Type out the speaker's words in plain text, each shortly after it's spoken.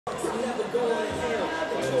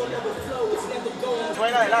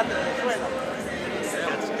Suena adelante, suena.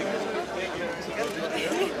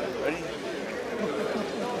 Ready?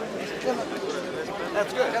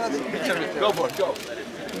 That's good. Go for it, go.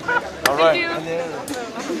 All right.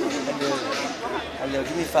 Hello,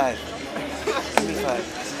 give me 5. Give me 5.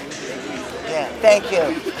 Yeah, thank you.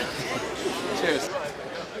 Cheers.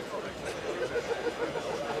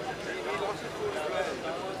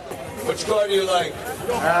 Which car do you like?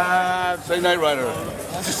 Say Knight Rider.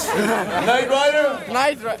 Knight Rider?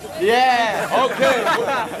 Knight Rider. Yeah. Okay.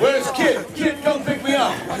 Where's Kid? Kid, come pick me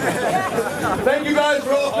up. Thank you guys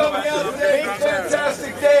for all coming out today. It's a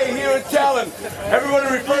fantastic day here in Tallinn. Everybody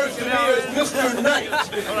refers to me as Mr. Knight.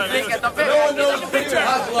 No one knows David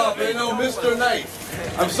Hasselhoff. They know Mr. Knight.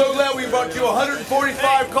 I'm so glad we brought you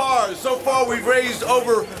 145 cars. So far, we've raised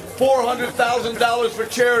over $400,000 for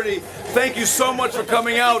charity. Thank you so much for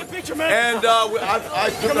coming out. And I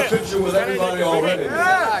took a picture with everybody already. You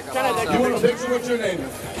want a picture? What's your name?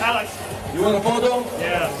 Alex. You want a photo?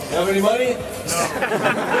 Yeah. You have any money? No.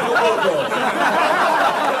 No photo.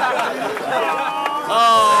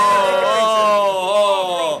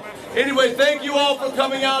 Oh. Anyway, thank you all for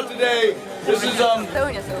coming out today. This is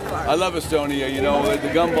Estonia so far. I love Estonia. You know, the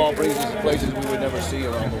Gumball brings us to places we would never see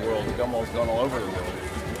around the world. The Gumball's gone all over the world.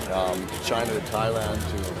 China to Thailand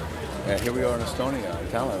to, and here we are in Estonia,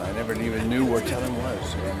 Tallinn. I never even knew where Tallinn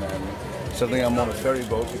was, and suddenly I'm on a ferry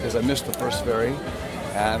boat because I missed the first ferry,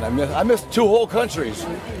 and I missed 2 whole countries.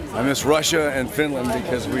 I missed Russia and Finland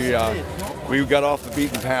because we got off the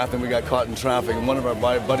beaten path and we got caught in traffic, and one of our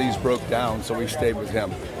buddies broke down, so we stayed with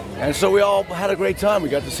him. And so we all had a great time. We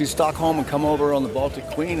got to see Stockholm and come over on the Baltic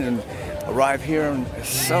Queen and arrive here, and it's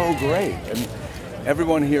so great. And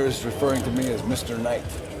everyone here is referring to me as Mr. Knight.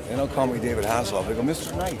 They don't call me David Hasselhoff, they go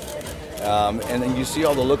Mr. Knight. And then you see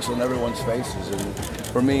all the looks on everyone's faces, and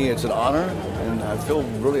for me it's an honor, and I feel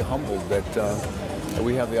really humbled that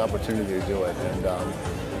we have the opportunity to do it, and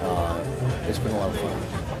it's been a lot of fun.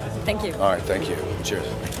 Thank you. All right, thank you. Cheers.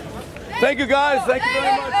 Thank you guys, thank you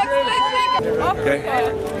very much. Okay.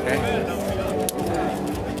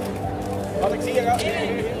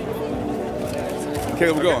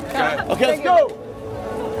 Okay, we're going. Okay, let's go.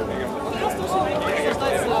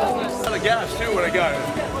 A lot of gas too when I got it,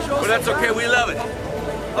 but that's okay. We love it.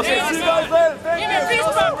 Okay, see you guys later. Thank you.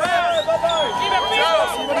 Bye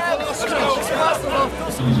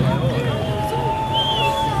bye.